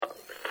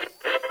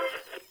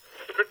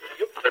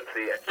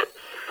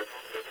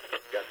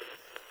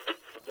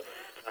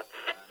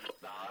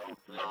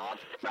Large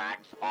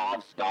tracts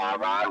of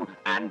Skaro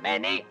and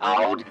many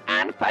old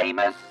and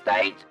famous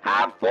states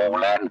have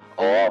fallen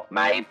or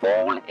may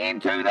fall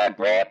into the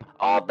grip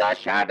of the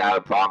Shadow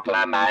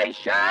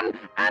Proclamation,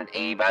 and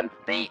even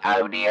the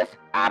odious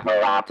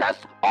apparatus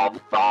of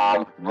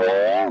Thal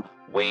Rule.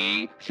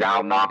 We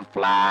shall not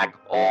flag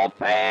or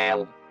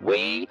fail.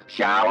 We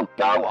shall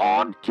go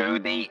on to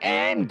the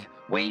end.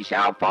 We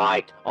shall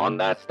fight on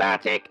the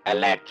static,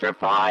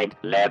 electrified,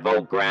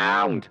 level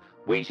ground.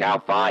 We shall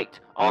fight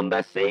on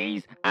the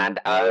seas and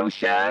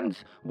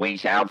oceans. We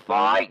shall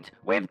fight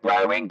with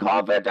growing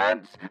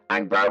confidence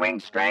and growing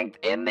strength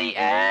in the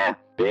air.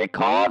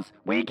 Because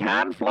we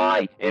can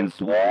fly in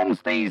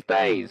swarms these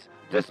days,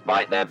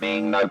 despite there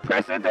being no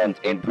precedent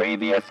in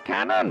previous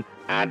canon,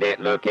 and it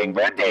looking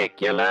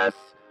ridiculous.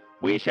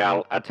 We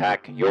shall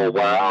attack your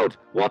world,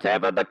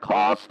 whatever the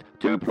cost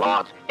to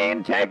plot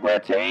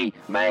integrity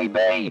may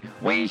be.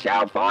 We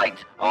shall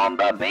fight on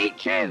the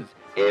beaches.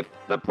 If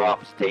the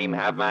props team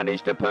have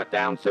managed to put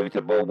down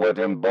suitable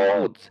wooden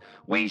boards,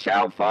 we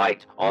shall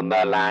fight on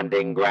the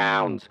landing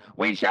grounds.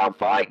 We shall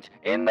fight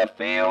in the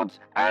fields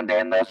and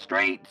in the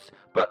streets,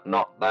 but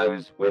not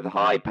those with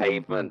high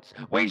pavements.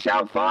 We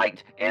shall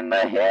fight in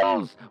the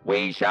hills.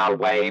 We shall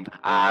wave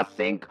our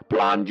sink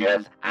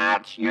plungers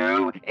at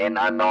you in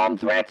a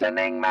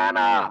non-threatening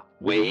manner.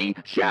 We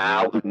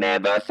shall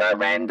never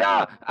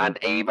surrender, and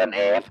even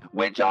if,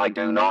 which I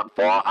do not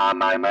for a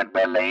moment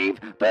believe,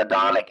 the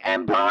Dalek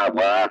Empire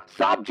were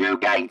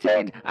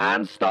subjugated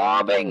and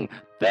starving,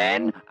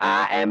 then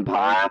our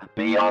empire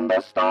beyond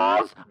the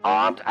stars,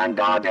 armed and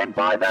guarded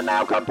by the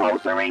now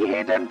compulsory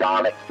hidden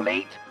Dalek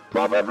fleet,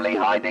 probably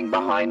hiding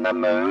behind the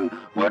moon,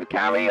 would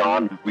carry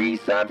on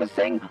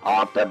resurfacing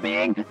after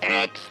being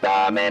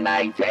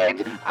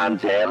exterminated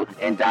until,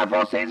 in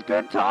Davros's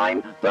good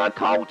time, the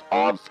cult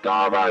of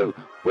Skaro,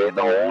 with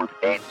all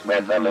its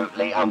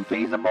resolutely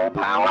unfeasible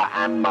power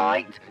and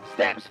might,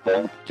 steps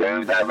forth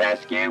to the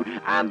rescue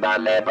and the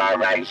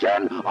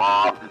liberation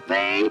of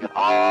the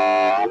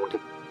old.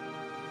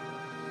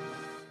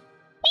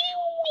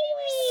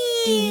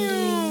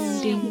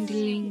 Ding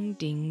ding ding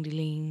ding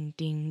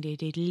ding ding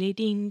ding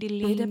ding ding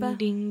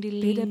ding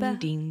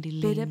ding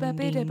ding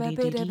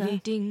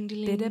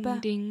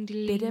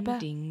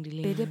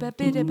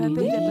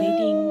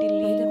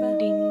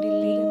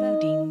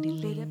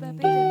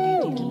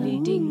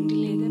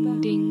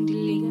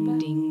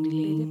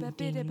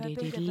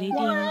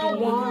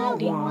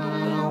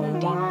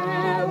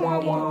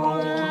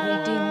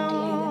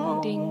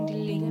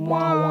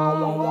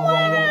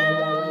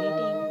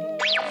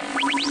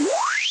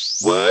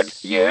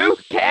Would you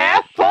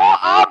care for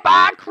a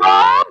back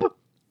rub?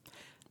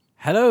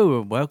 Hello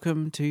and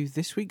welcome to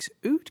this week's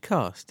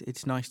Oodcast.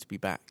 It's nice to be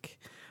back.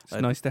 It's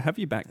nice to have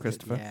you back,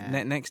 Christopher.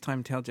 Yeah. Next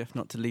time, tell Jeff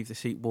not to leave the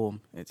seat warm.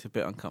 It's a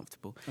bit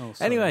uncomfortable. Oh,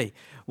 sorry. Anyway,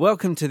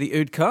 welcome to the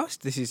Oodcast.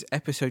 This is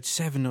episode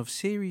 7 of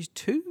series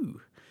 2,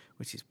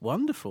 which is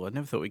wonderful. I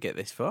never thought we'd get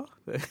this far.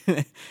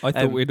 I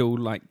thought we'd all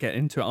get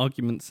into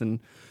arguments and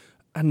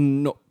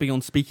not be on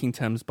speaking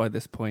terms by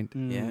this point.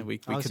 Yeah, we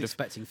I was could have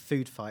expecting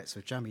food fights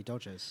with jammy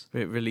dodgers.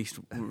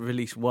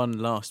 released one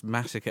last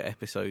massacre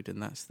episode,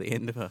 and that's the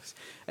end of us.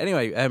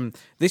 Anyway,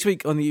 this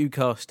week on the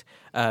Oodcast,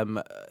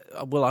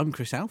 I'm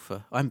Chris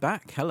Alpha. I'm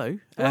back. Hello,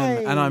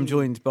 and I'm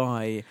joined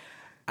by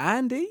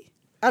Andy.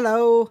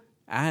 Hello.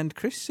 And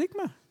Chris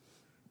Sigma.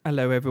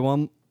 Hello,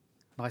 everyone.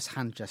 Nice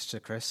hand gesture,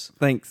 Chris.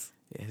 Thanks.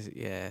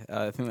 Yeah,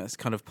 I think that's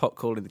kind of pot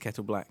calling the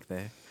kettle black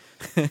there.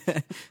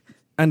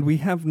 And we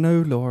have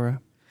no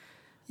Laura.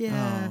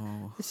 Yeah,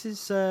 Oh. this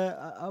is.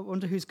 I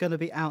wonder who's going to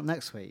be out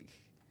next week.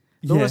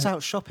 Laura's Yeah.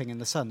 out shopping in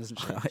the sun, isn't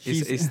she?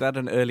 Is that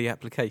an early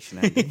application,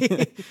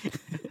 Andy?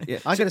 Yeah.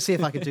 I'm going to see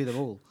if I can do them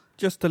all.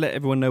 Just to let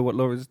everyone know what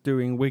Laura's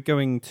doing, we're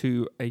going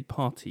to a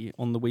party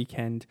on the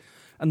weekend,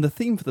 and the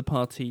theme for the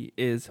party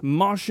is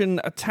Martian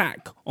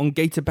attack on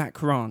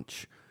Gatorback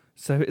Ranch.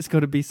 So it's got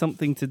to be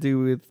something to do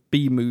with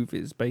B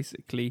movies,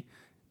 basically,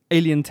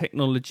 alien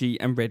technology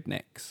and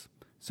rednecks.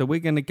 So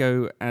we're going to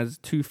go as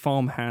two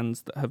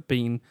farmhands that have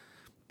been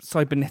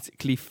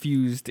cybernetically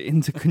fused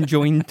into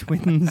conjoined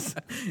twins.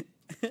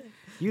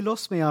 You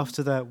lost me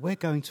after the we're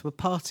going to a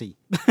party.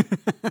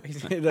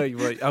 No, you're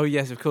right. Oh,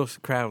 yes, of course,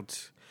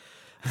 crowds.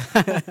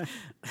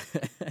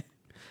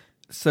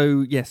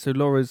 So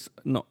Laura's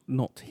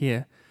not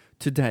here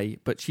today,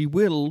 but she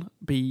will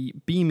be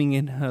beaming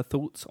in her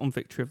thoughts on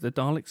Victory of the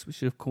Daleks, which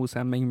is, of course,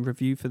 our main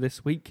review for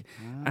this week.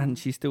 And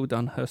she's still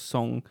done her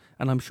song,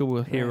 and I'm sure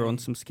we'll hear her on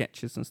some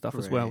sketches and stuff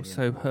as well.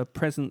 So her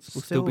presence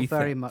will still be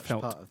very much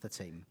felt. part of the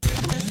team.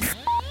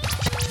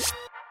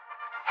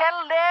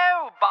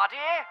 Hello,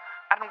 buddy,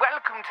 and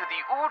welcome to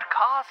the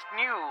Oodcast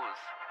News.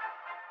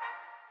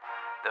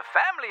 The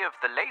family of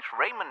the late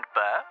Raymond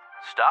Burr,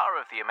 star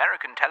of the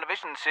American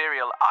television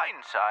serial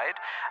Ironside,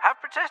 have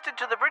protested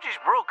to the British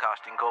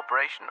Broadcasting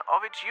Corporation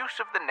of its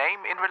use of the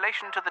name in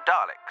relation to the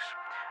Daleks.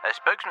 A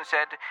spokesman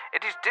said,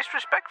 "It is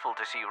disrespectful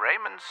to see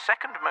Raymond's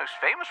second most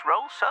famous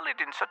role sullied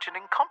in such an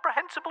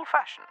incomprehensible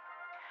fashion."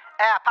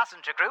 Air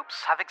passenger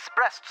groups have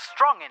expressed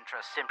strong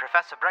interest in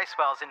Professor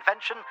Bracewell's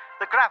invention,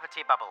 the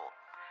gravity bubble.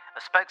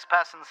 A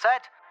spokesperson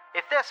said,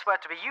 "If this were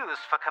to be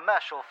used for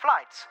commercial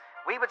flights,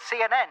 we would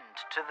see an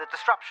end to the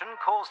disruption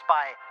caused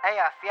by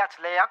Air Fiat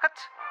Leacut,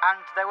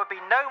 and there would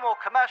be no more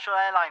commercial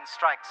airline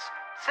strikes,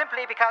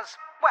 simply because,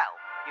 well,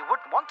 you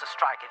wouldn't want to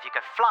strike if you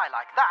could fly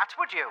like that,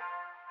 would you?"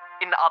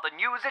 In other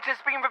news, it has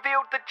been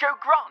revealed that Joe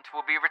Grant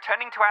will be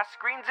returning to our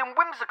screens in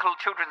whimsical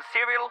children's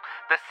serial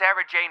The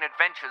Sarah Jane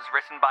Adventures,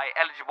 written by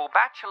eligible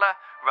bachelor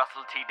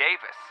Russell T.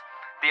 Davis.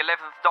 The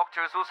 11th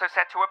Doctor is also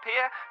set to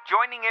appear,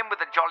 joining in with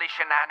the jolly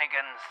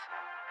shenanigans.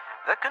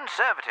 The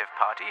Conservative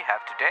Party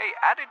have today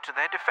added to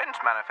their defence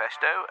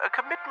manifesto a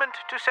commitment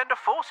to send a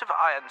force of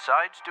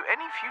Ironsides to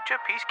any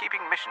future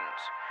peacekeeping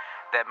missions.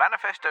 Their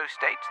manifesto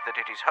states that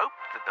it is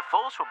hoped that the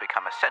force will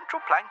become a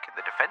central plank in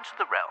the defence of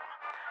the realm,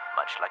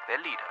 much like their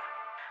leader.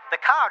 The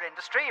car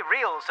industry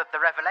reels at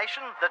the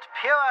revelation that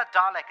pure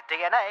Dalek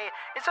DNA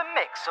is a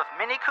mix of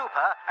Mini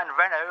Cooper and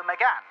Renault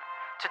Megane.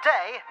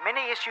 Today,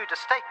 Mini issued a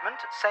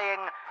statement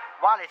saying,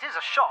 "While it is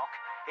a shock,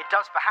 it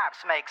does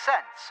perhaps make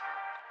sense."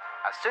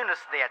 As soon as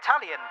the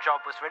Italian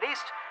job was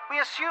released, we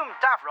assumed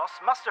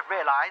Davros must have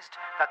realised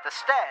that the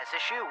stairs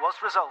issue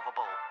was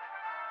resolvable.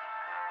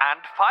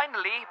 And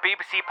finally,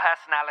 BBC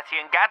personality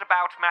and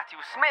gadabout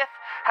Matthew Smith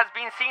has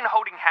been seen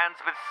holding hands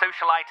with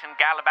socialite and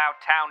galabout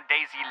town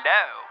Daisy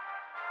Lowe.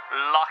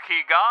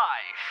 Lucky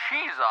guy,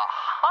 she's a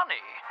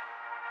honey.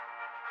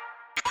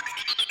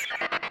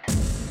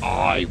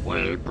 I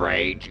will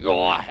braid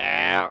your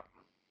hair.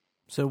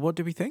 So what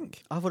do we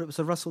think? I thought it was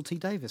a Russell T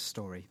Davies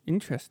story.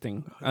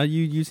 Interesting. Are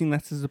you using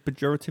that as a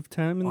pejorative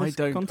term in this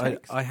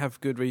context? I have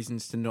good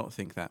reasons to not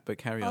think that, but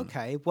carry on.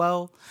 Okay,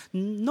 well,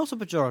 not a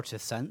pejorative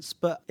sense,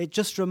 but it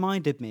just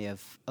reminded me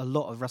of a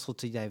lot of Russell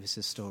T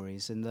Davies's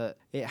stories in that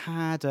it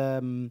had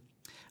a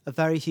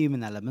very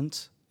human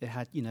element. It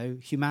had,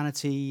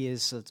 humanity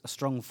is a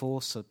strong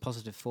force, a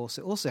positive force.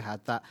 It also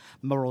had that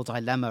moral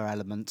dilemma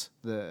element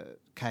that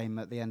came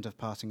at the end of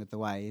Parting of the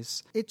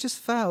Ways. It just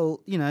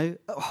felt,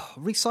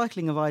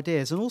 recycling of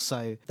ideas. And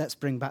also, let's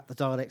bring back the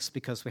Daleks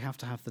because we have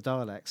to have the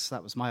Daleks.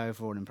 That was my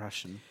overall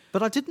impression.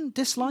 But I didn't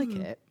dislike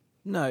it.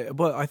 No,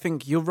 well, I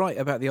think you're right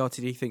about the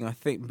RTD thing. I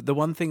think the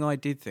one thing I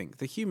did think,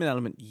 the human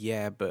element,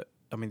 yeah, but,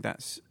 I mean,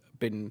 that's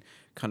been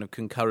kind of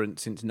concurrent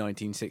since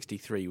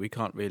 1963. We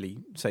can't really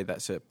say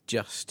that's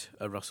just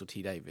a Russell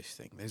T Davies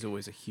thing. There's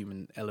always a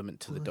human element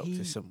to the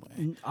Doctor somewhere.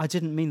 I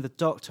didn't mean the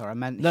Doctor. I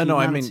meant I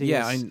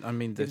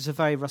mean it was a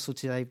very Russell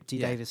T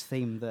Davies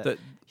theme that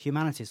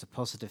humanity is a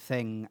positive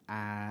thing,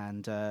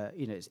 and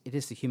it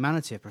is the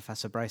humanity of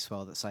Professor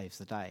Bracewell that saves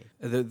the day.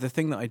 The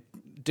thing that I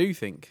do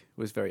think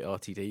was very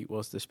RTD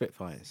was the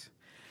Spitfires,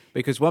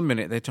 because one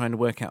minute they're trying to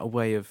work out a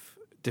way of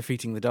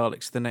defeating the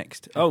Daleks, the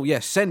next,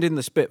 send in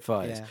the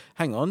Spitfires. Yeah.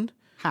 Hang on.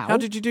 How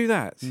did you do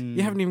that?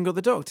 You haven't even got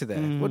the Doctor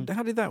there.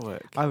 How did that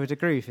work? I would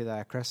agree with you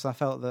there, Chris. I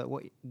felt that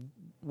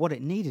what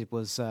it needed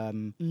was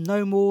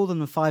no more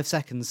than a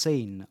 5-second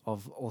scene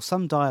or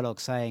some dialogue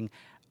saying,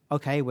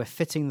 okay, we're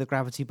fitting the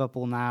gravity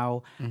bubble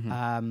now,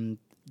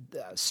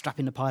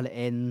 strapping the pilot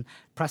in,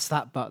 press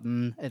that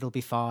button, it'll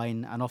be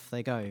fine, and off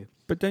they go.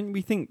 But don't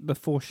we think the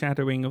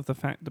foreshadowing of the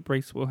fact that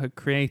Bracewell had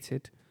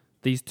created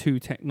these two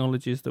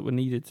technologies that were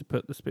needed to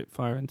put the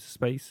Spitfire into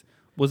space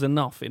was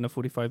enough in a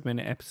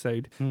 45-minute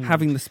episode?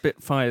 Having the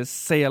Spitfires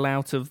sail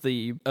out of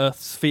the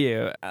Earth's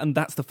sphere, and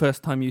that's the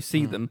first time you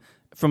see them.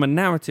 From a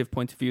narrative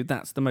point of view,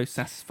 that's the most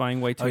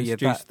satisfying way to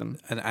introduce them.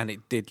 And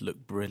it did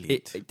look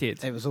brilliant. It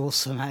did. It was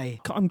awesome, eh?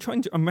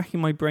 I'm racking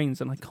my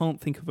brains, and I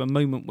can't think of a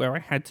moment where I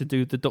had to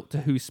do the Doctor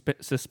Who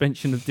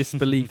suspension of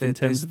disbelief in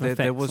terms of effects.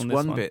 There was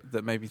one bit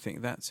that made me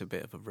think that's a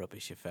bit of a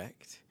rubbish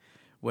effect.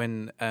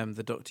 When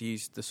the Doctor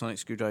used the sonic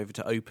screwdriver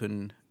to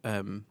open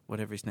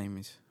whatever his name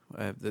is,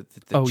 the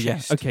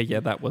chest. Okay,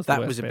 that was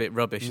a bit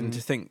rubbish. And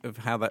to think of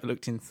how that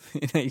looked in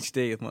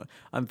HD,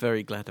 I'm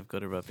very glad I've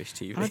got a rubbish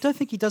TV. I don't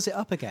think he does it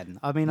up again.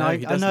 I mean, I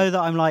know that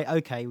I'm like,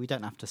 okay, we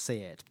don't have to see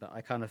it, but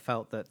I kind of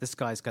felt that this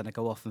guy's going to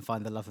go off and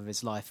find the love of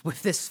his life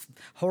with this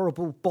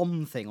horrible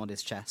bomb thing on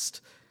his chest.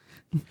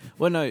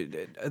 Well, no,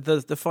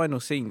 the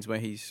final scenes where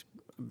he's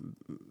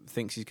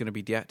thinks he's going to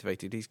be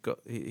deactivated,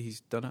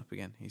 he's done up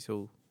again. He's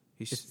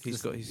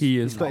got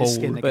his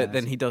skin again. But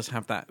then he does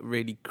have that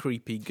really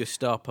creepy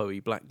Gestapo-y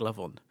black glove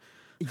on.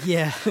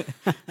 Yeah.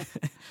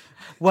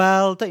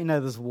 Well, don't you know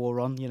there's a war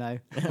on,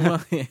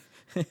 Well, yeah.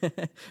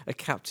 A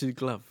captured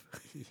glove.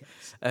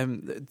 Yes.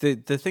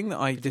 The thing that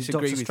I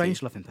disagree with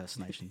Strangelove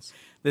impersonations.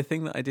 The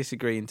thing that I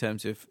disagree in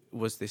terms of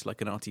was this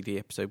like an RTD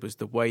episode was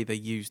the way they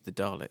used the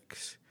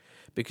Daleks,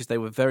 because they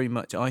were very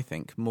much, I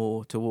think,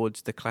 more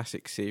towards the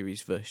classic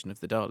series version of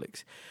the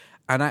Daleks,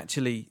 and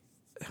actually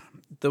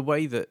the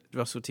way that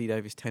Russell T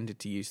Davies tended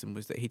to use them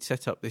was that he'd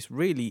set up this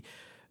really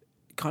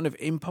kind of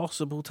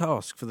impossible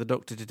task for the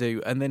Doctor to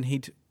do, and then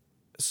he'd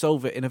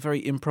solve it in a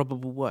very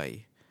improbable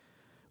way.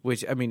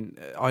 Which, I mean,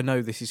 I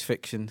know this is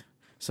fiction,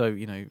 So,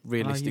 Are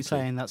realistically... you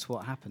saying that's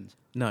what happened?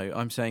 No,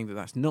 I'm saying that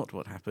that's not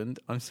what happened.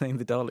 I'm saying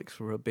the Daleks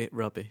were a bit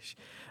rubbish.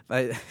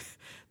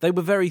 They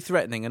were very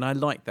threatening, and I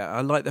like that. I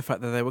like the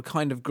fact that they were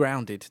kind of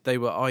grounded. They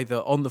were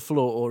either on the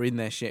floor or in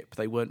their ship.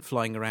 They weren't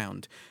flying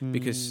around.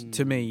 Because,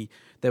 to me,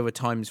 there were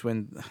times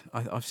when...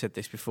 I've said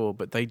this before,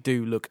 but they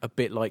do look a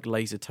bit like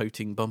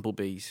laser-toting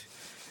bumblebees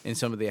in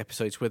some of the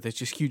episodes where there's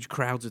just huge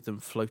crowds of them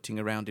floating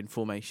around in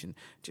formation.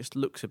 Just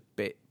looks a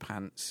bit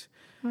pants.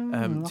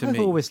 To I've me.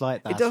 always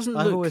liked that. It doesn't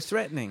look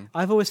threatening.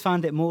 I've always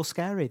found it more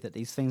scary that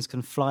these things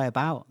can fly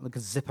about, they can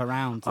zip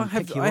around and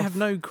pick you I off. have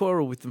no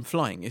quarrel with them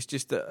flying. It's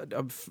just that,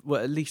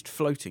 at least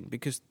floating,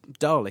 because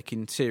Dalek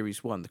in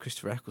Series 1, the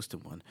Christopher Eccleston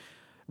one,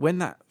 when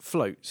that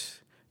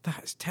floats,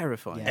 that's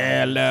terrifying.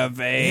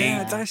 Elevate.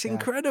 Yeah, that's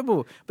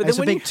incredible. But It's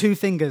then a when big two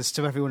fingers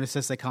to everyone who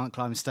says they can't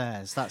climb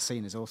stairs. That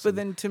scene is awesome. But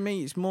then, to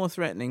me, it's more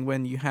threatening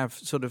when you have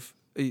sort of...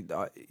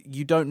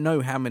 You don't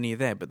know how many are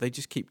there, but they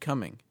just keep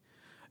coming.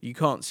 You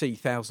can't see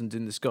thousands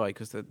in the sky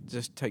because that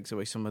just takes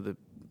away some of the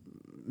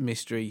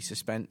mystery,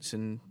 suspense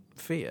and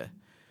fear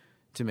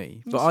to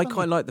me. But I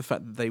quite like the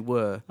fact that they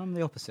were I'm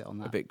the opposite on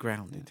that. a bit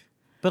grounded.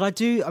 But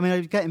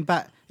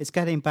it's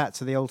getting back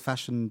to the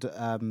old-fashioned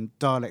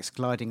Daleks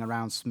gliding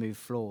around smooth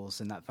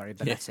floors in that very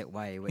Benetic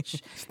way,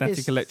 which Static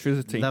is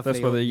electricity. lovely.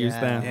 That's what they use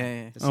there.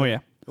 Yeah. It's Oh, yeah.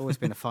 always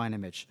been a fine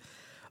image.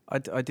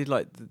 I did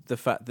like the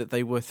fact that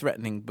they were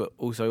threatening, but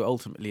also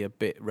ultimately a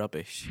bit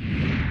rubbish.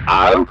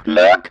 Oh,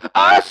 look,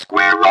 a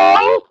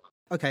squirrel!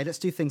 Okay, let's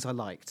do things I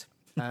liked.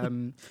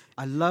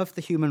 I love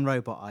the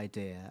human-robot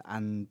idea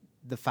and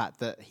the fact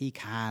that he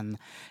can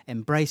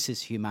embrace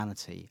his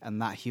humanity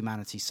and that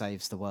humanity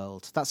saves the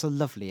world. That's a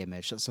lovely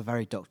image. That's a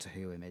very Doctor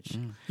Who image.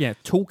 Yeah,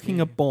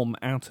 talking a bomb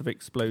out of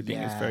exploding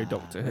is very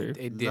Doctor Who.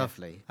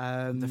 Lovely.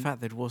 The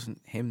fact that it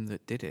wasn't him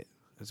that did it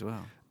as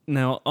well.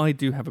 Now, I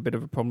do have a bit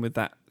of a problem with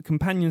that.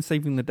 Companion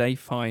saving the day,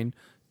 fine.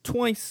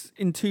 Twice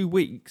in 2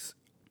 weeks.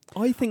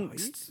 I think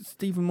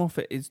Stephen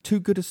Moffat is too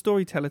good a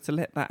storyteller to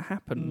let that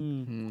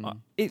happen.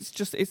 It's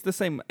the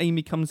same.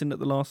 Amy comes in at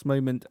the last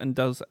moment and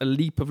does a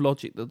leap of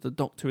logic that the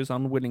Doctor is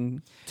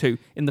unwilling to.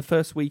 In the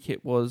first week,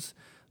 it was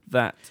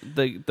that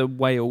the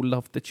whale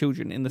loved the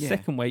children. In the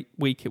second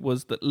week, it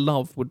was that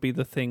love would be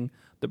the thing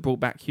that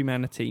brought back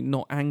humanity,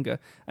 not anger.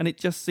 And it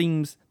just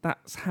seems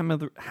that's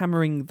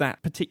hammering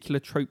that particular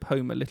trope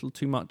home a little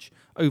too much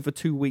over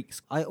 2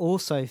 weeks. I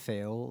also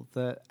feel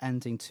that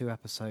ending 2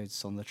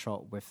 episodes on the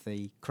trot with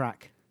the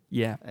crack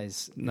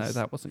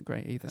that wasn't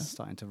great either.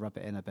 starting to rub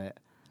it in a bit.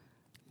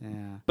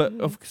 Yeah. But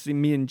obviously,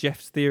 me and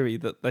Jeff's theory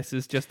that this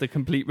is just a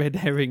complete red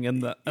herring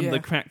and the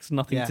crack's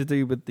nothing to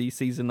do with the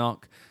season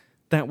arc,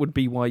 that would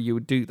be why you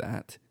would do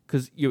that,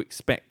 because you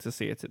expect to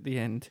see it at the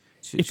end.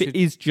 If it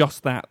is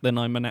just that, then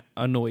I'm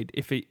annoyed.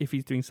 If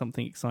he's doing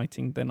something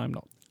exciting, then I'm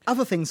not.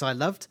 Other things I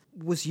loved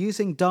was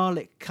using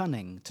Dalek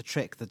cunning to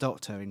trick the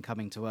Doctor in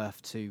coming to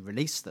Earth to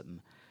release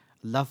them.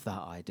 Love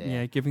that idea.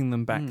 Yeah, giving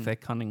them back their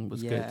cunning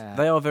was good.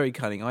 They are very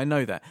cunning, I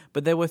know that.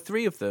 But there were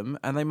 3 of them,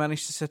 and they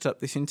managed to set up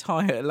this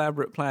entire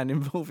elaborate plan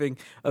involving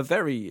a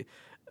very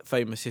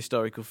famous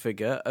historical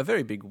figure, a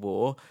very big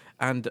war,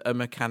 and a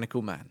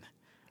mechanical man.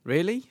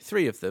 Really?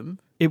 3 of them?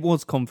 It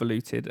was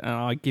convoluted, and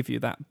I give you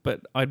that,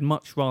 but I'd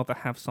much rather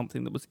have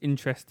something that was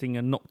interesting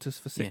and knocked us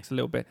for 6 a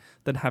little bit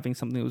than having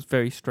something that was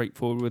very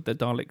straightforward with the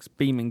Daleks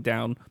beaming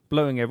down,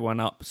 blowing everyone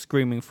up,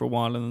 screaming for a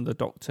while, and then the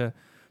Doctor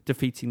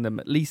defeating them.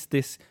 At least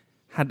this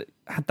had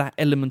that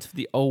element of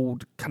the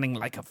old cunning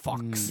like a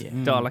fox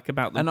Dalek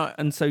about them.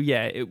 And so,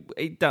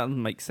 it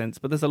doesn't make sense,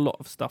 but there's a lot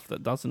of stuff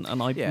that doesn't,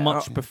 and I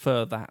much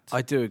prefer that.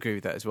 I do agree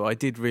with that as well. I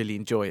did really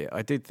enjoy it.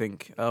 I did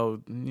think,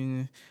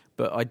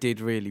 but I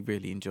did really,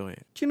 really enjoy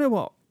it. Do you know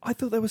what? I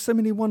thought there were so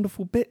many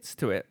wonderful bits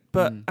to it,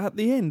 but at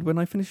the end, when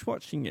I finished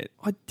watching it,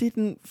 I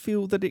didn't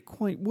feel that it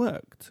quite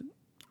worked.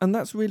 And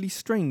that's really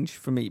strange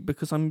for me,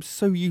 because I'm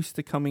so used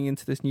to coming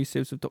into this new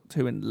series of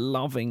Doctor Who and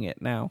loving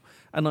it now.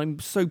 And I'm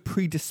so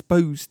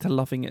predisposed to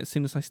loving it as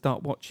soon as I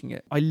start watching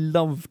it. I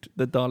loved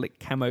the Dalek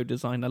camo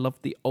design. I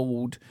loved the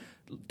old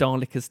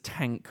Dalek as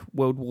tank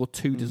World War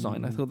II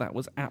design. I thought that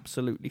was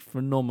absolutely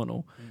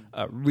phenomenal.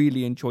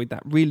 Really enjoyed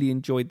that. Really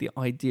enjoyed the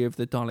idea of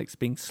the Daleks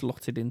being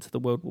slotted into the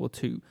World War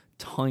II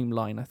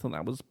timeline. I thought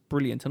that was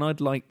brilliant. And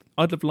I'd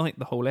have liked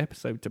the whole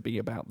episode to be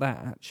about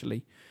that,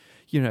 actually.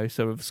 You know,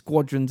 sort of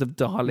squadrons of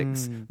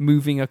Daleks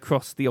moving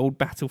across the old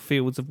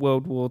battlefields of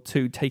World War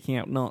II, taking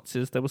out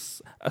Nazis. There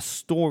was a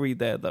story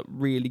there that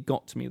really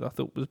got to me that I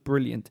thought was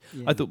brilliant.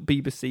 Yeah. I thought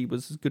BBC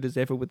was as good as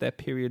ever with their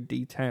period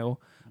detail.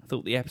 I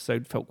thought the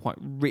episode felt quite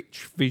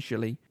rich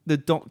visually. The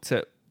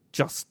Doctor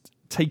just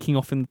taking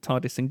off in the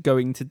TARDIS and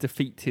going to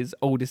defeat his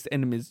oldest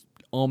enemies,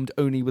 armed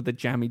only with a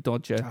jammy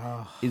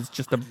dodger, is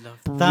just a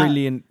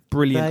brilliant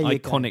brilliant, There you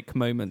go. iconic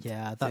moment.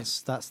 Yeah,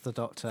 that's the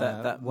Doctor.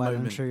 That well and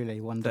moment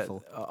truly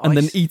wonderful. And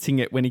then eating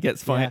it when he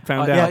gets Yeah.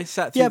 found Yeah, out. I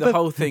sat through Yeah, the but-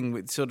 whole thing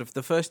with sort of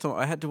the first time.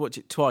 I had to watch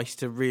it twice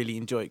to really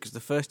enjoy it, because the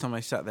first time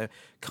I sat there,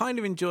 kind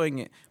of enjoying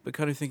it, but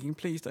kind of thinking,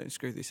 please don't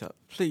screw this up.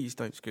 Please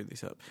don't screw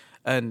this up.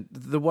 And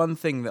the one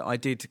thing that I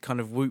did kind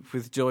of whoop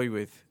with joy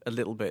with a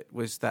little bit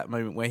was that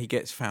moment where he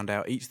gets found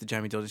out, eats the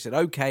jammy dodger, said,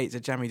 okay, it's a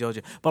jammy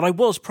dodger, but I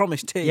was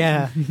promised tea.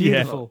 Yeah,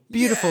 beautiful,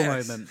 beautiful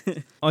moment.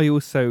 I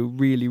also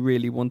really,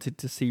 really wanted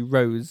to see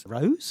Rose.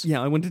 Rose?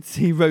 Yeah, I wanted to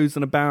see Rose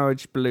on a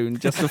barrage balloon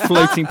just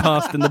floating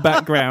past in the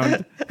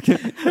background.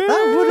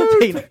 That would have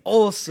been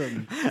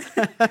awesome.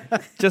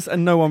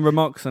 And no one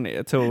remarks on it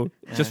at all.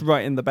 Just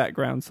right in the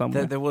background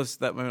somewhere. There was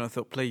that moment I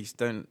thought, please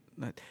don't.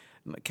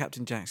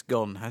 Captain Jack's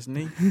gone, hasn't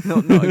he?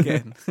 Not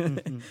again.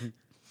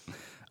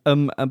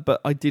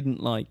 But I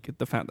didn't like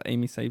the fact that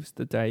Amy saves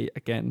the day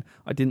again.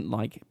 I didn't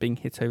like being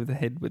hit over the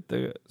head with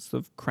the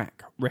sort of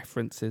crack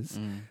references,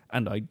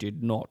 and I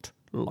did not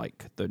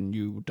like the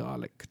new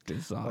Dalek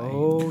design.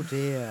 Oh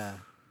dear.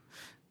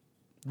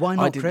 Why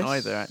not, I didn't Chris?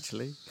 either,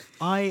 actually.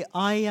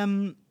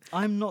 I'm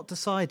not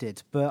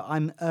decided, but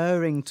I'm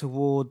erring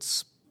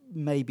towards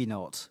maybe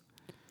not.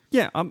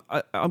 Yeah,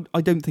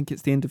 I don't think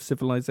it's the end of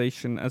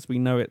civilization as we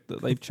know it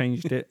that they've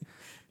changed it.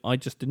 I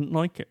just didn't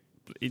like it.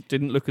 It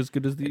didn't look as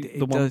good as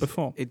the one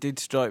before. It did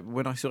strike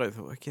when I saw it. I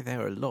thought, okay,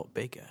 they're a lot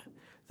bigger.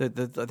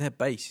 Their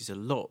base is a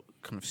lot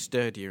kind of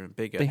sturdier and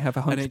bigger. They have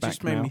a and it hunchback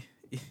just made now. me.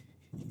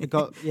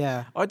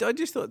 I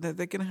just thought that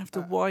they're going to have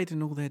to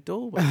widen all their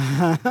doorways.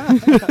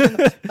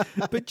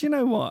 But do you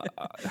know what?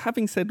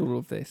 Having said all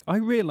of this, I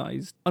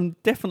realised I'm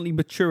definitely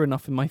mature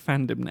enough in my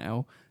fandom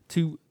now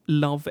to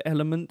love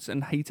elements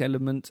and hate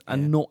elements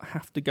and not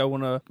have to go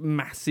on a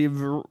massive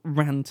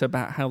rant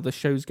about how the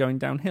show's going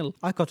downhill.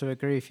 I've got to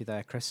agree with you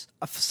there, Chris.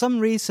 For some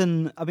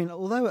reason,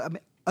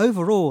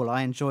 overall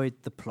I enjoyed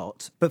the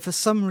plot, but for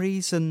some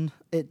reason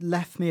it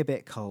left me a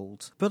bit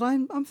cold. But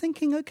I'm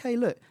thinking, okay,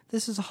 look,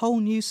 this is a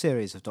whole new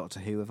series of Doctor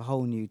Who with a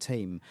whole new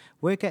team.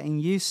 We're getting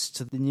used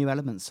to the new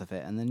elements of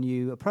it and the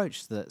new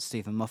approach that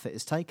Stephen Moffat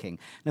is taking.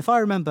 And if I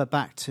remember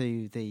back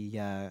to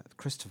the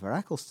Christopher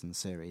Eccleston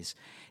series,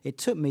 it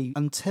took me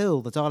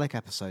until the Dalek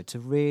episode to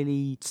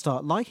really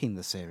start liking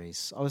the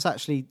series. I was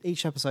actually,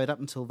 each episode up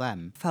until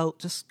then, felt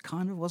just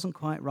kind of wasn't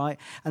quite right.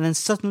 And then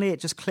suddenly it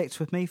just clicked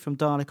with me from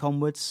Dalek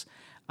onwards.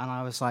 And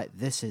I was like,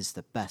 this is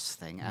the best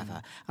thing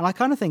ever. And I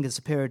kind of think it's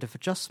a period of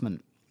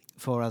adjustment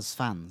for us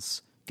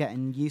fans,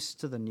 getting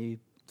used to the new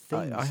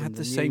things. I had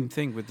the same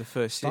thing with the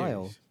first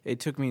style. series. It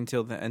took me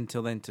until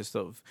then to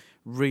sort of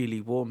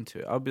really warm to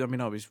it. I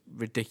was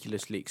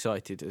ridiculously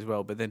excited as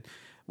well. But then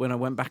when I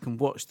went back and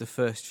watched the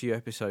first few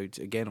episodes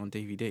again on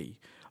DVD,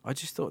 I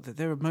just thought that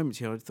there were moments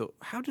here I thought,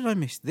 how did I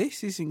miss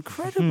this? This is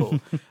incredible.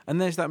 And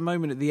there's that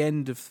moment at the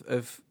end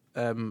of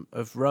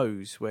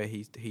Rose where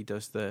he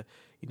does the,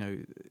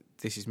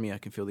 this is me, I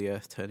can feel the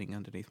earth turning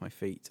underneath my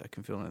feet, I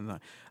can feel it,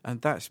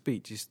 and that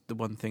speech is the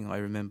one thing I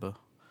remember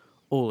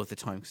all of the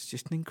time, 'cause it's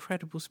just an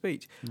incredible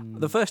speech.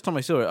 The first time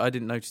I saw it, I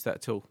didn't notice that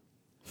at all.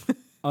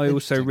 I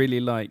also really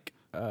like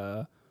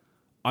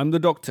I'm the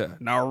Doctor,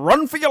 now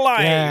run for your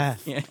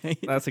life. Yeah.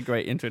 That's a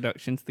great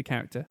introduction to the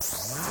character.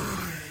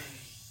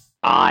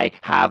 I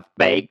have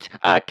baked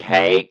a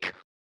cake.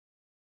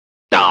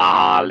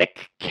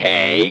 Dalek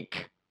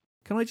cake.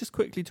 Can I just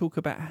quickly talk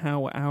about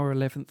how our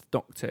 11th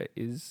Doctor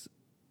is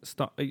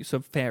sort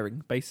of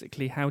faring,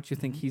 basically? How do you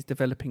think he's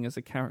developing as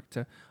a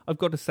character? I've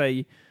got to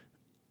say,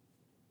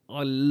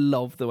 I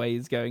love the way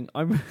he's going.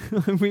 I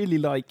really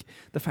like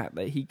the fact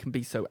that he can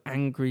be so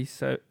angry,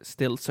 so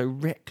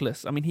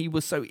reckless. I mean, he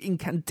was so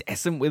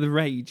incandescent with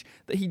rage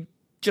that he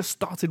just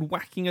started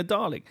whacking a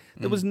Dalek.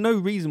 There was no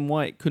reason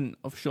why it couldn't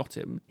have shot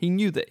him. He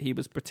knew that he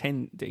was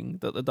pretending,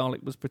 that the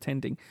Dalek was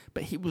pretending,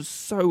 but he was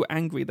so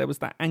angry. There was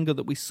that anger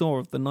that we saw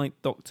of the Ninth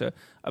Doctor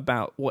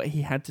about what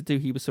he had to do.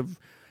 He was sort of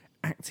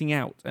acting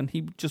out, and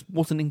he just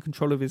wasn't in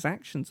control of his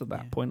actions at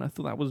that point. I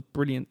thought that was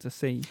brilliant to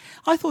see.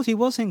 I thought he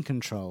was in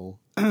control.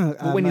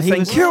 When he's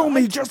saying, kill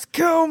me, just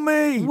kill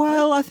me!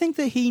 Well, I think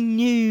that he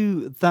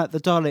knew that the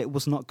Dalek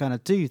was not going to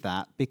do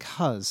that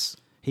because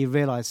he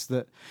realised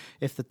that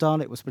if the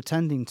Dalek was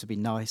pretending to be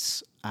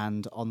nice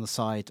and on the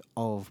side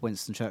of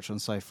Winston Churchill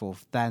and so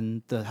forth,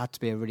 then there had to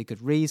be a really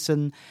good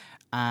reason.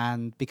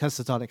 And because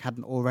the Dalek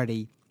hadn't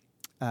already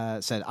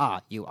said,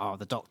 you are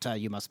the Doctor,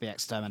 you must be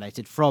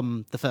exterminated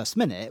from the first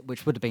minute,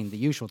 which would have been the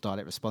usual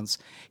Dalek response,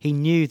 he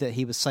knew that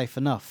he was safe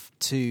enough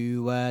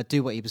to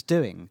do what he was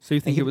doing. So you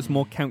think it was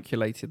more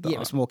calculated? Yeah, it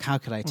was more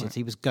calculated. Right.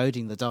 He was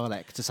goading the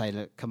Dalek to say,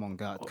 look, come on,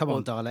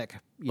 Dalek,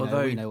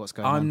 we know what's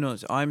going on.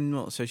 I'm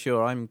not so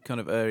sure. I'm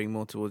kind of erring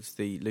more towards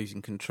the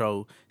losing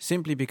control,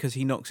 simply because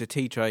he knocks a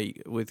tea tray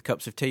with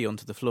cups of tea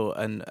onto the floor,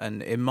 and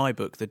in my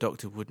book, the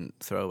Doctor wouldn't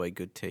throw away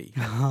good tea.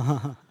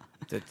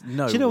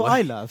 No. Do you know what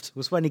I loved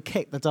was when he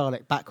kicked the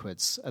Dalek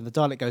backwards and the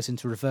Dalek goes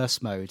into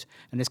reverse mode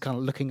and is kind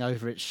of looking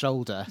over its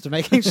shoulder to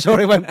making sure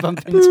he won't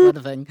bump into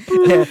anything.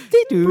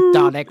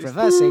 Dalek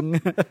reversing.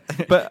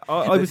 But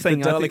I was saying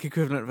the Dalek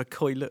equivalent of a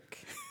coy look.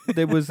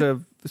 there was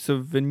a sort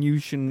of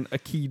Venusian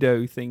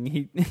Aikido thing.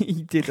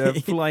 He did a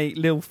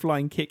little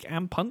flying kick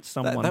and punched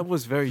someone. That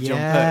was very John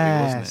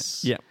Pertwee,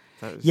 wasn't it? Yeah.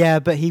 That was- Yeah,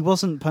 but he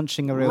wasn't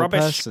punching a real Rubbish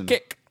person.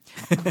 kick.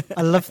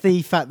 I love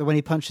the fact that when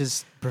he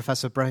punches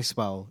Professor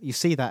Bracewell, you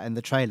see that in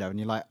the trailer and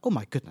you're like, oh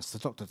my goodness, the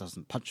Doctor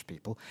doesn't punch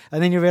people.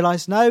 And then you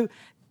realise, no,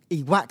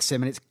 he whacks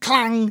him and it's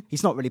clang.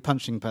 He's not really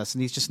punching a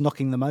person, he's just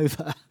knocking them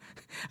over.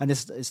 And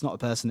it's not a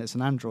person, it's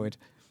an android.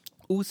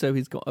 Also,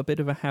 he's got a bit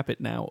of a habit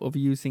now of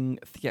using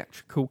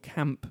theatrical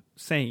camp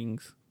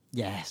sayings.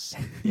 Yes.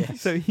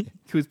 So he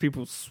calls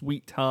people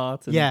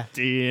sweetheart and Yeah.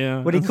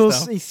 dear. When he and calls,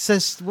 stuff. he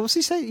says, what was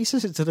he say? He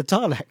says it to the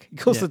Dalek. He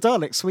calls Yeah. the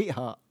Dalek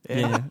sweetheart.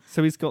 Yeah.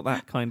 So he's got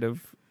that kind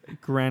of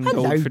grand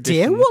Hello, old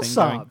tradition. dear, what's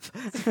thing going.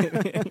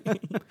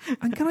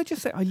 up? And can I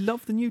just say, I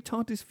love the new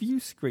TARDIS view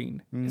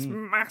screen. It's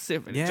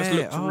massive and it just Yeah,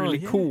 looks oh, really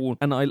yeah. cool.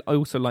 And I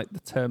also like the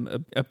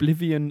term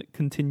Oblivion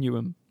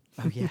Continuum.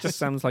 Oh, It yes. just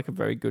sounds like a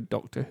very good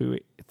Doctor Who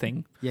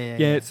thing. Yeah,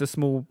 It's a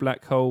small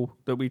black hole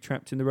that we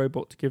trapped in the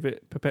robot to give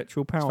it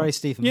perpetual power. It's very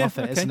Stephen Yeah,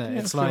 Moffat, okay, isn't it? yeah,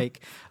 It's sure.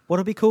 like, what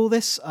do we call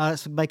this?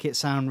 Let's make it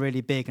sound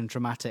really big and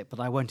dramatic, but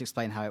I won't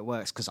explain how it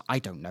works because I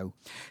don't know.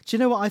 Do you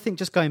know what I think?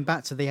 Just going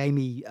back to the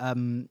Amy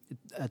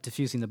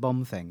diffusing the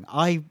bomb thing,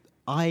 I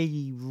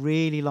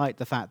really like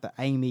the fact that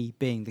Amy,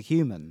 being the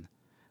human,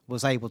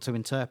 was able to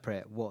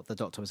interpret what the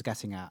Doctor was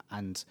getting at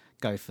and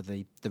go for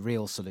the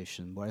real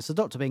solution, whereas the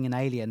Doctor, being an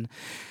alien,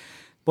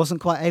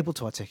 wasn't quite able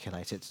to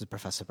articulate it to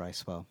Professor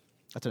Bracewell.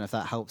 I don't know if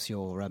that helps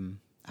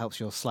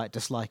your slight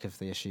dislike of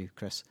the issue,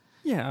 Chris.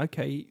 Yeah,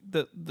 okay.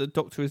 The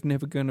Doctor is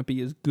never going to be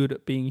as good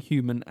at being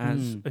human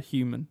as a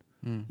human.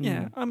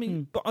 Yeah, I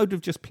mean, but I would have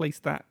just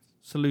placed that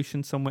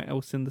solution somewhere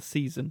else in the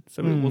season,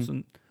 so it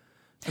wasn't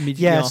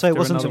immediately Yeah, after so it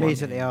wasn't another one.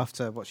 immediately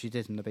after what she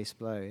did in The Beast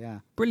Below, yeah.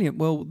 Brilliant.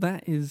 Well,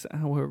 that is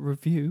our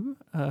review.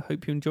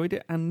 Hope you enjoyed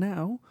it. And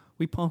now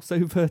we pass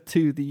over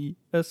to the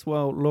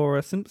erstwhile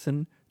Laura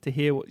Simpson to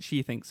hear what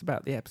she thinks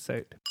about the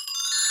episode.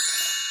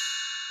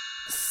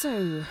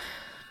 So,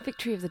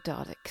 Victory of the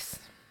Daleks.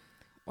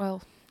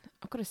 Well,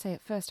 I've got to say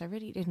at first I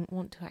really didn't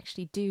want to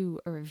actually do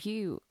a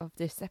review of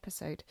this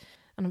episode,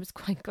 and I was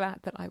quite glad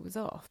that I was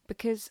off,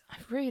 because I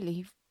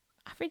really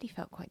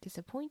felt quite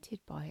disappointed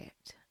by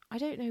it. I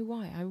don't know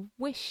why. I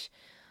wish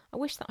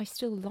that I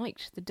still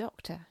liked the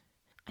Doctor.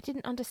 I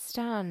didn't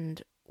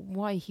understand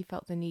why he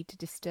felt the need to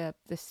disturb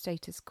the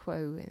status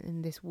quo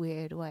in this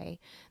weird way.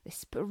 The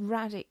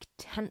sporadic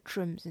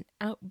tantrums and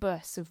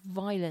outbursts of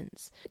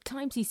violence. At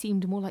times he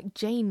seemed more like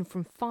Jane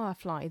from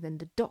Firefly than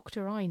the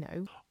Doctor I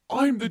know.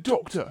 I'm the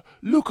Doctor.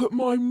 Look at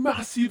my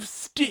massive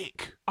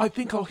stick. I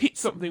think I'll hit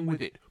something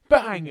with it.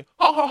 Bang!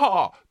 Ha ha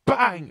ha!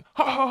 Bang!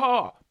 Ha ha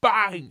ha!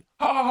 Bang!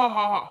 Ha ha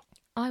ha!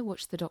 I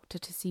watched the Doctor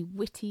to see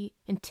witty,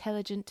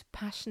 intelligent,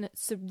 passionate,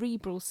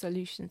 cerebral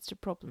solutions to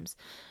problems,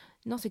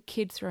 not a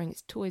kid throwing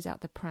its toys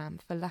out the pram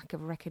for lack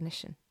of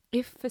recognition.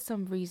 If for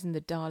some reason the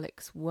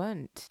Daleks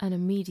weren't an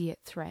immediate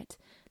threat,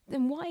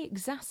 then why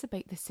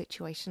exacerbate the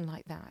situation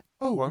like that?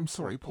 Oh, I'm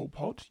sorry, Pol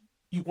Pot.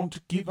 You want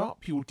to give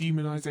up your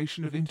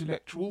demonization of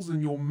intellectuals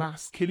and your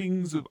mass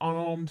killings of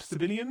unarmed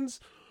civilians?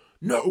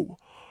 No!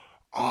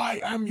 I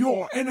am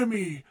your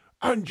enemy,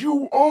 and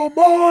you are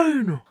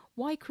mine!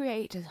 Why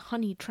create a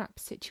honey trap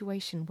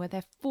situation where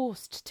they're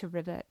forced to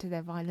revert to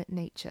their violent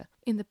nature,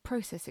 in the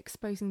process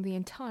exposing the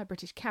entire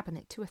British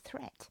cabinet to a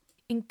threat,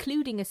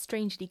 including a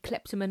strangely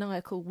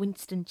kleptomaniacal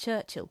Winston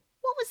Churchill?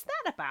 What was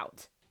that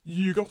about?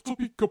 You got to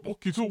pick a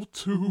pocket or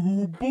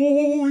two,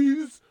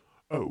 boys!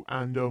 Oh,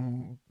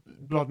 and,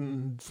 blood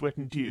and sweat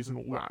and tears and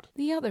all that.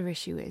 The other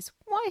issue is,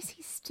 why is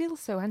he still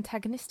so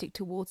antagonistic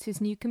towards his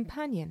new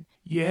companion?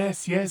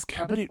 Yes,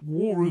 Cabinet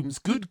War Rooms,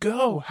 good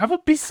girl, have a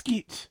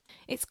biscuit!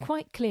 It's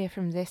quite clear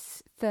from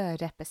this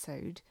third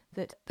episode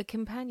that the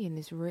companion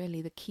is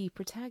really the key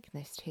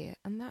protagonist here,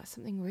 and that's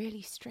something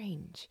really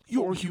strange.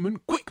 You're a human,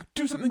 quick,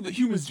 do something that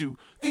humans do!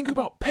 Think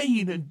about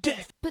pain and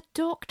death! But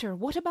Doctor,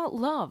 what about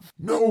love?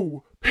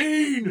 No!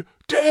 Pain!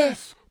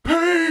 Death!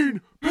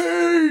 Pain!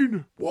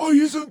 Pain! Why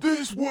isn't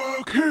this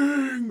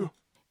working?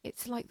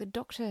 It's like the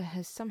Doctor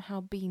has somehow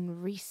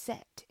been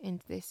reset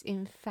into this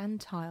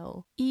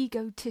infantile,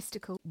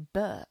 egotistical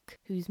Burke,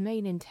 whose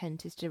main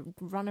intent is to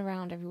run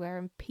around everywhere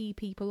and pee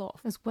people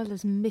off, as well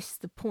as miss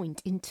the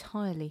point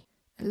entirely.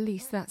 At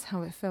least that's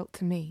how it felt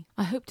to me.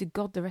 I hope to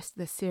God the rest of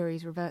the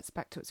series reverts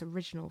back to its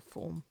original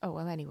form. Oh,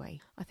 well,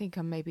 anyway, I think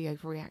I'm maybe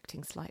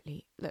overreacting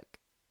slightly. Look,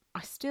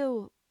 I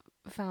still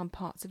found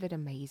parts of it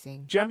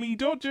amazing. Jammy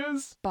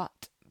Dodgers!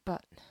 But,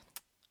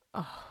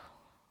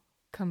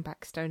 come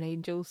back, Stone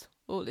Angels.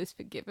 All is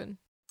forgiven.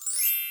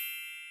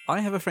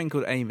 I have a friend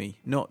called Amy,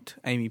 not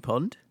Amy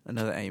Pond,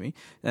 another Amy,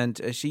 and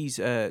she's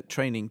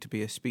training to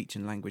be a speech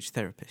and language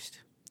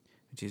therapist,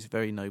 which is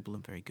very noble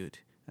and very good.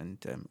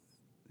 And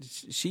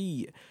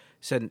she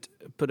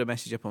put a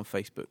message up on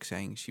Facebook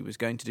saying she was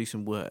going to do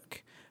some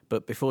work,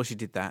 but before she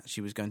did that,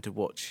 she was going to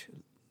watch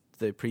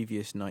the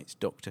previous night's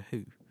Doctor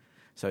Who.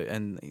 So,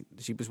 and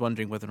she was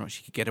wondering whether or not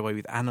she could get away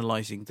with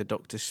analysing the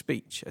Doctor's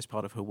speech as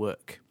part of her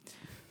work.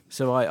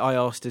 So I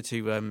asked her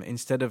to,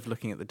 instead of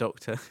looking at the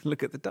Doctor,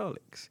 look at the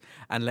Daleks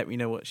and let me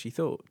know what she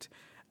thought.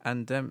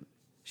 And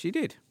she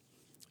did.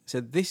 So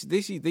these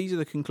are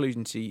the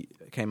conclusions she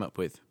came up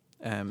with.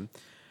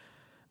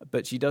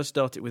 But she does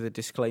start it with a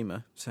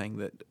disclaimer saying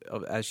that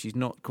as she's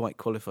not quite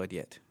qualified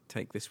yet,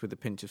 take this with a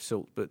pinch of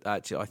salt. But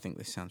actually, I think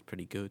this sounds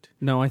pretty good.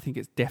 No, I think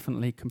it's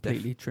definitely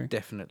completely true.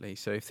 Definitely.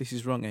 So if this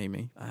is wrong,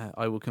 Amy,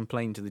 I will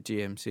complain to the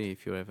GMC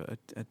if you're ever...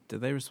 Are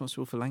they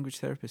responsible for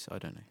language therapists? I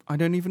don't know. I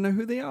don't even know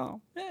who they are.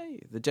 Hey,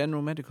 the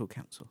General Medical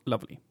Council.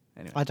 Lovely.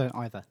 Anyway. I don't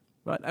either.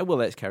 Right, well,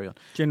 let's carry on.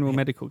 General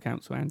Medical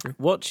Council, Andrew.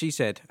 What she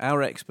said,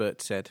 our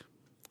expert said,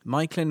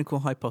 my clinical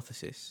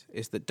hypothesis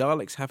is that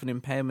Daleks have an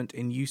impairment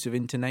in use of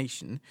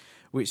intonation,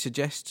 which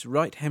suggests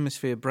right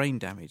hemisphere brain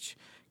damage,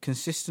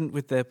 consistent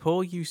with their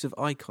poor use of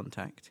eye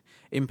contact,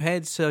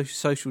 impaired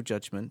social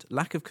judgment,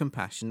 lack of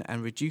compassion,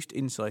 and reduced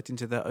insight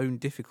into their own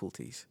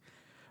difficulties.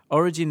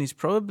 Origin is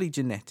probably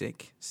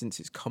genetic, since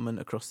it's common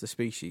across the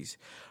species.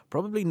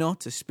 Probably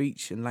not a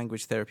speech and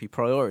language therapy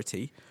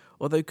priority,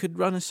 although could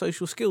run a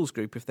social skills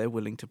group if they're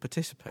willing to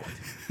participate.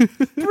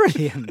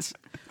 Brilliant.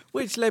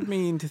 Which led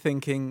me into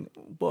thinking,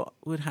 what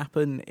would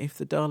happen if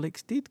the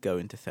Daleks did go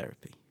into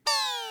therapy?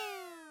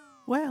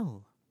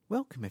 Well,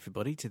 welcome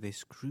everybody to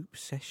this group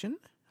session.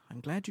 I'm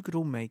glad you could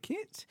all make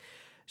it.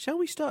 Shall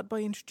we start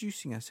by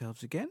introducing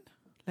ourselves again?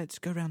 Let's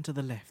go round to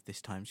the left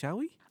this time, shall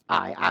we?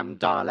 I am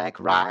Dalek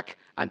Rak,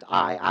 and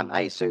I am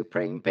a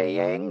supreme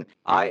being.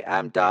 I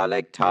am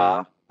Dalek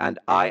Tar, and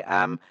I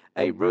am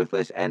a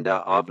ruthless ender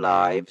of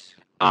lives.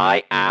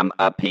 I am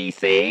a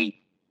PC,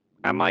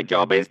 and my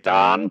job is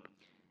done.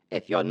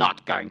 If you're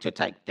not going to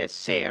take this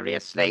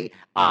seriously,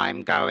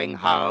 I'm going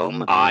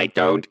home. I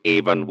don't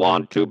even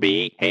want to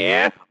be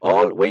here.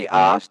 All we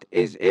asked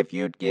is if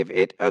you'd give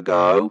it a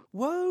go.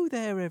 Whoa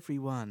there,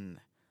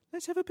 everyone.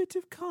 Let's have a bit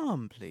of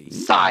calm,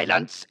 please.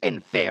 Silence,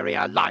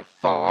 inferior life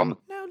form.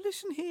 Now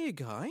listen here,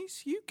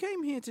 guys. You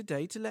came here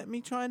today to let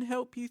me try and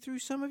help you through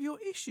some of your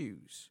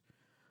issues.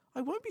 I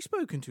won't be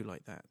spoken to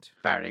like that.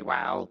 Very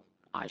well.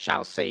 I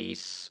shall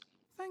cease.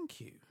 Thank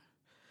you.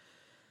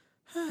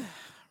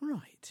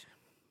 Right.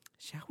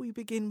 Shall we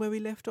begin where we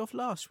left off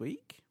last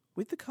week?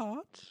 With the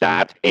cards?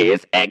 That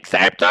is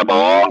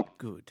acceptable.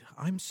 Good.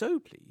 I'm so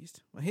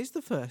pleased. Well, here's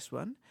the first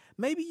one.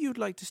 Maybe you'd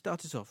like to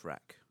start us off,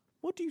 Rack.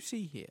 What do you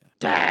see here?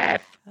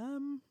 Death.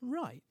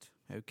 Right.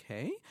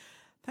 Okay.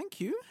 Thank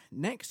you.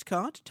 Next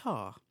card,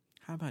 Tar.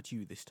 How about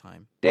you this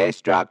time?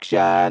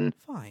 Destruction.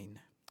 Fine.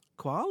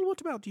 Qual, what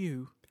about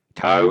you?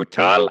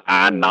 Total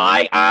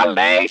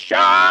annihilation.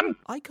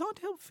 I can't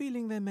help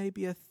feeling there may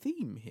be a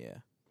theme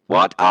here.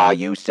 What are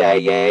you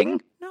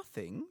saying?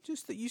 Nothing,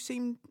 just that you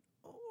seem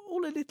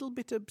all a little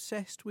bit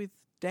obsessed with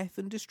death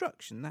and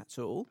destruction, that's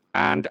all.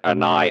 And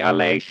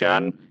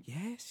annihilation.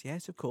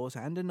 Yes, of course,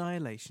 and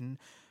annihilation.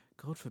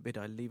 God forbid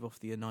I leave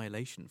off the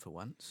annihilation for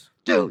once.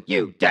 Do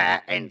you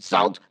dare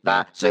insult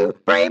the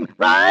supreme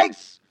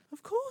race?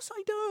 Of course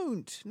I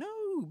don't.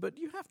 No, but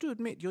you have to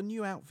admit your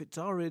new outfits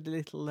are a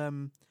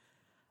little,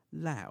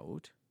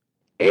 loud.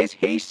 Is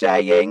he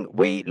saying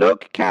we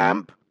look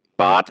camp?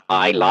 But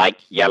I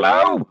like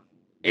yellow.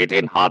 It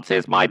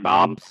enhances my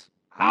bumps.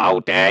 How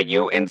dare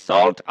you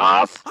insult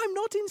us? I'm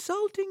not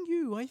insulting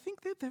you. I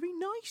think they're very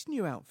nice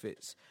new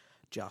outfits.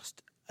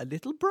 Just a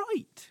little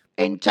bright.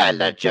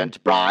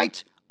 Intelligent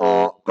bright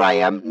or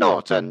Graham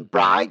Norton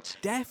bright?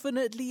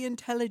 Definitely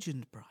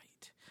intelligent bright.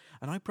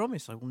 And I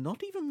promise I will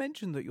not even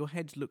mention that your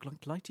heads look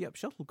like lighty-up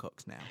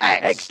shuttlecocks now.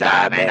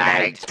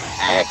 Exterminate!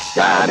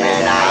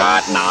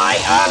 Exterminate!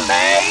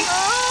 Annihilate!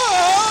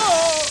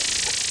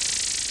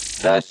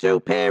 The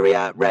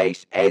superior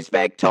race is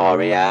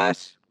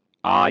victorious.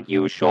 Are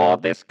you sure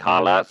this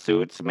color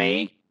suits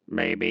me?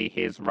 Maybe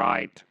he's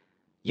right.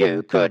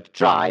 You could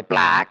try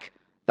black.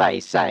 They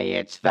say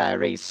it's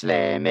very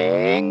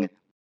slimming.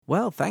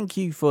 Well, thank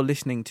you for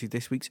listening to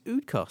this week's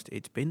Oodcast.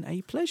 It's been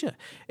a pleasure.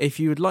 If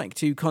you would like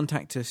to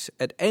contact us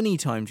at any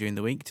time during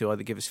the week to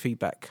either give us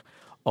feedback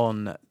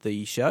on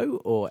the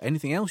show or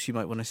anything else you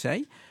might want to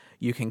say,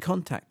 you can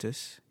contact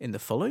us in the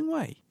following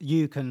way.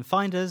 You can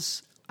find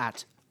us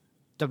at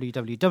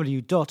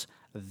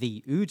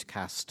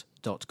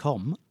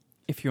www.theoodcast.com.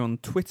 If you're on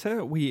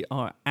Twitter, we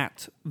are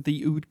at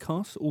the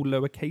Oodcast, all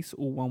lowercase,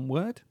 all one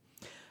word.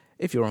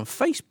 If you're on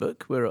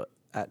Facebook, we're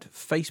at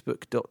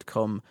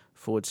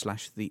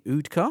facebook.com/the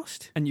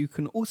Oodcast. And you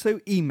can also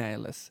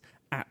email us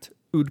at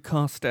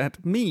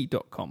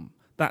oodcast@me.com.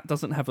 That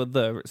doesn't have a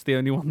the, it's the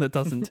only one that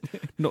doesn't.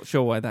 Not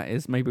sure why that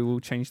is. Maybe we'll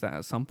change that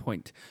at some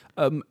point.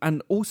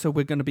 And also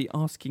we're going to be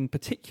asking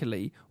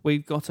particularly,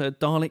 we've got a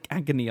Dalek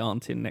Agony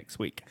Aunt in next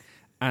week.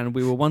 And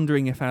we were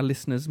wondering if our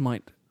listeners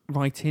might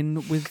write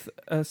in with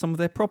some of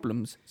their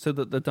problems so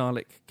that the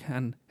Dalek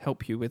can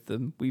help you with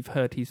them. We've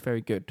heard he's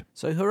very good.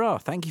 So hurrah,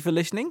 thank you for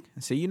listening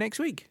and see you next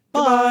week.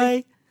 Bye.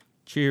 Goodbye.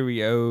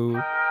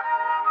 Cheerio.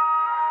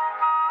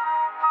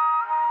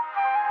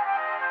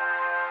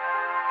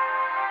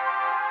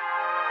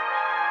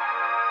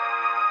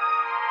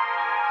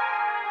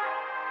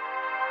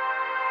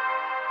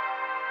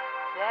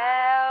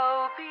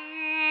 There'll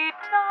be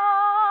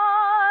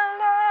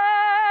Daleks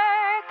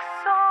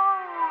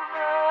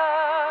over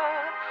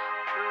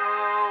the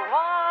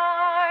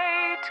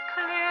white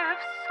cliff.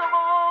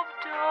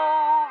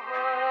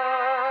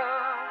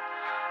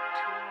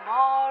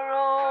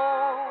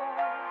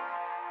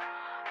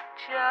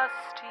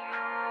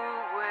 you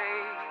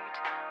wait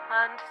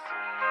and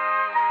see.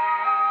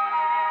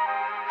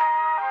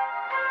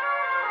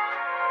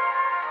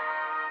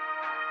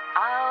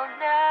 I'll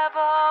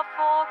never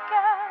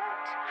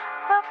forget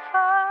the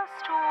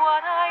first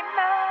one I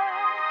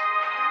met.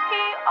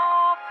 He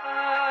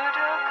offered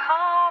a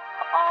cup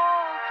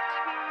of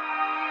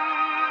tea,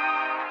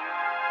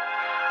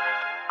 and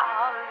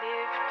I'll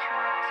live to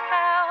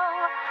tell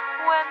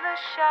when the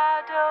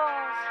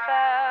shadows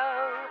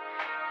fell.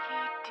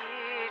 He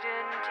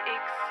didn't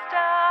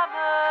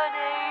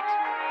exterminate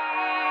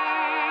me,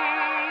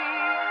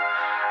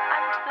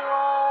 and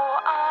though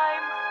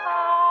I'm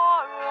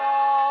far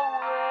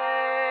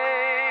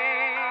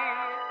away,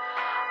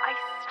 I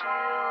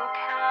still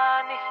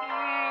can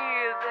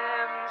hear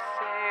them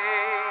say,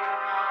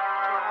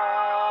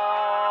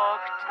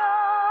 Doctor.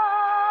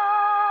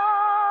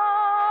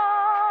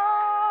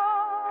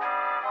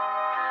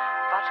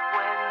 But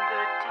when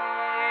the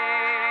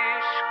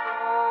dish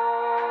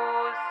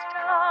goes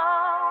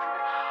down,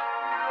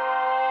 no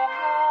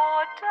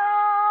more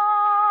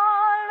Daleks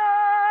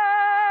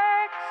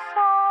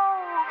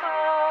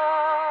over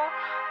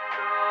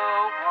the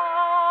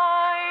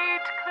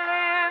white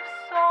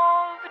cliffs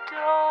of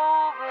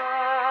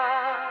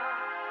Dover.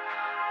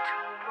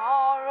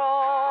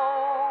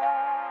 Tomorrow,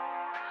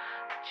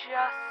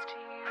 just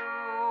you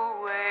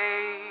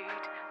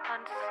wait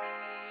and see.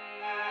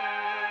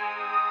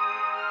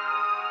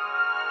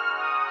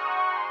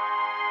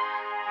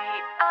 The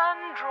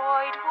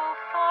android will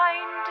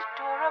find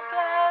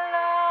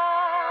Dorabella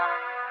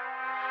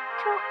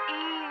to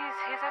ease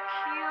his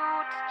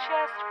acute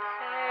chest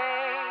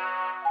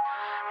pain,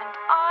 and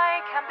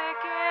I can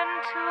begin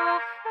to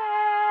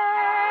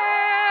fill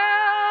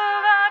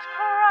that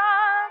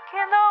crack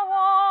in the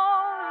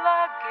wall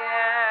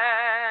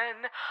again.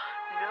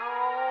 No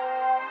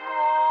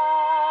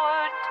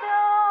more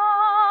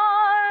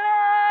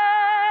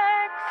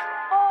Daleks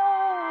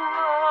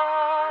over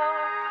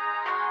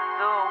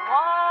the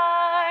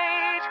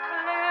white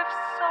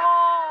cliffs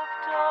of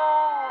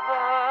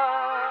Dover.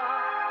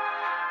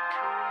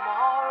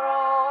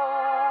 Tomorrow,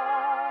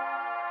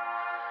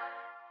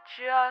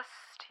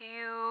 just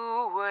you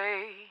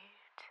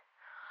wait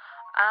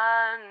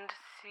and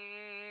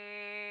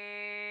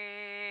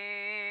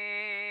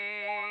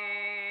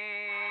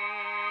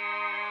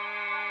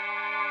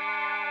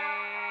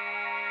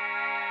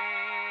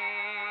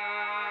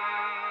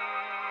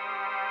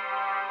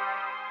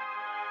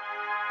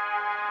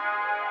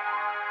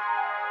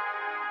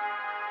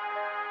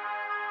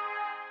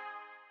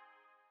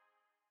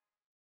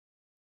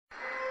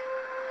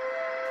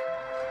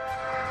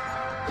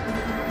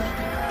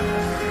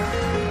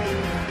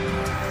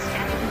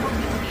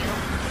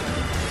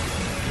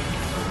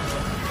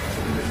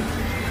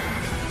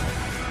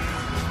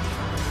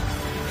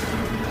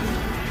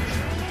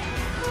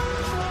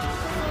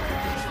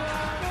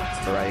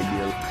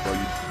Radio from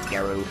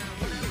Garrow.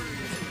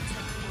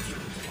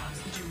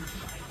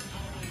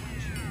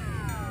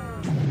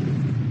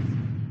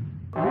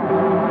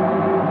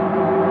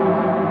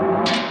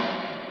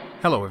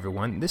 Hello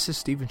everyone, this is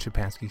Stephen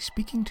Schapansky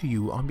speaking to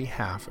you on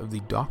behalf of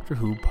the Doctor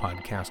Who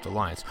Podcast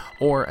Alliance,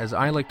 or as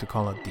I like to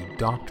call it, the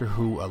Doctor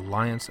Who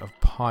Alliance of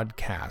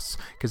Podcasts,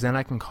 because then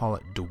I can call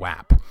it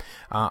DWAP.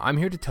 I'm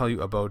here to tell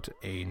you about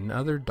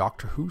another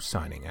Doctor Who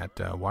signing at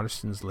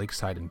Waterstones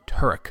Lakeside in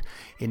Turek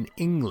in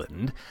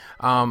England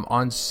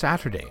on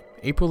Saturday,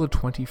 April the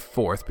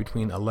 24th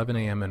between 11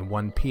 a.m. and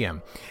 1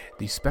 p.m.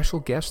 The special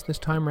guest this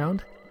time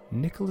round,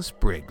 Nicholas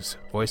Briggs,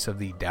 voice of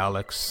the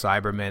Daleks,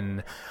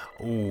 Cybermen,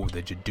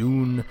 the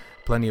Jadoon,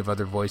 plenty of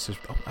other voices.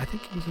 I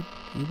think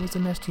he was a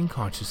Nestine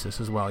Consciousness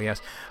as well,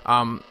 yes.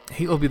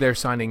 He'll be there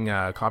signing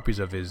copies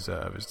of his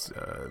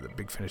the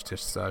Big Finish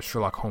discs,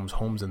 Sherlock Holmes,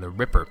 Holmes and the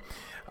Ripper,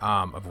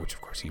 of which,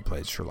 of course, he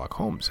plays Sherlock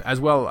Holmes. As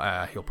well,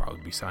 he'll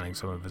probably be signing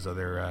some of his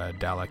other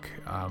Dalek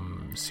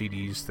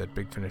CDs that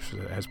Big Finish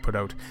has put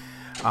out.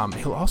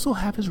 He'll also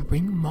have his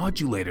ring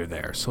modulator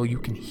there, so you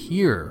can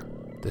hear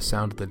the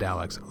sound of the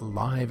Daleks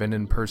live and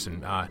in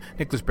person.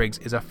 Nicholas Briggs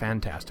is a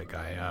fantastic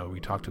guy. We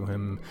talked to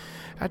him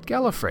at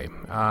Gallifrey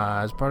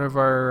as part of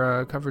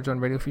our coverage on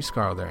Radio Free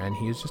Skaro there, and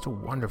he is just a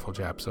wonderful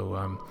chap.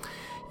 So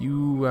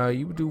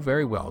you would do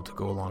very well to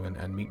go along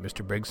and meet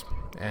Mr. Briggs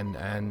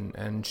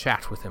and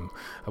chat with him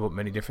about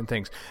many different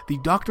things. The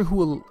Doctor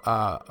Who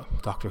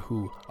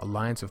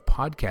Alliance of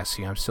Podcasts,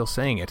 see, I'm still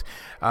saying it,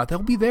 they'll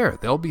be there.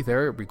 They'll be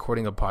there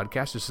recording a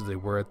podcast just as they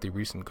were at the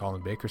recent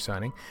Colin Baker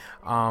signing.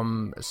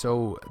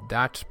 So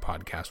that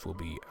podcast will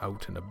be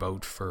out and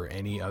about for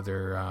any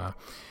other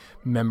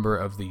member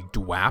of the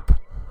DWAP.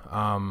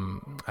 I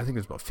think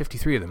there's about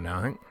 53 of them now,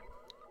 I think.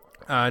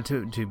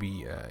 To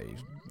be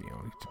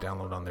to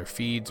download on their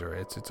feeds, or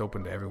it's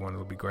open to everyone.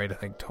 It'll be great. I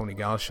think Tony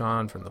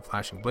Galashon from The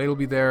Flashing Blade will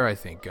be there. I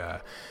think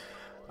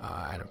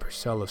Adam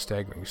Purcell of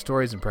Staggering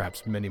Stories, and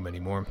perhaps many, many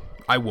more.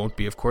 I won't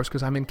be, of course,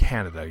 because I'm in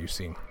Canada, you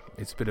see.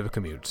 It's a bit of a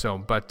commute. So,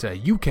 but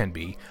you can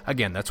be.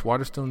 Again, that's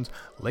Waterstones,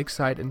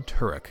 Lakeside and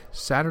Turek,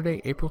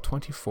 Saturday, April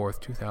 24th,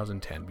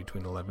 2010,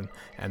 between 11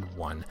 and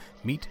 1.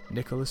 Meet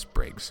Nicholas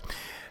Briggs.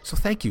 So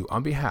thank you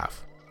on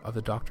behalf of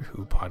the Doctor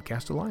Who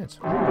Podcast Alliance.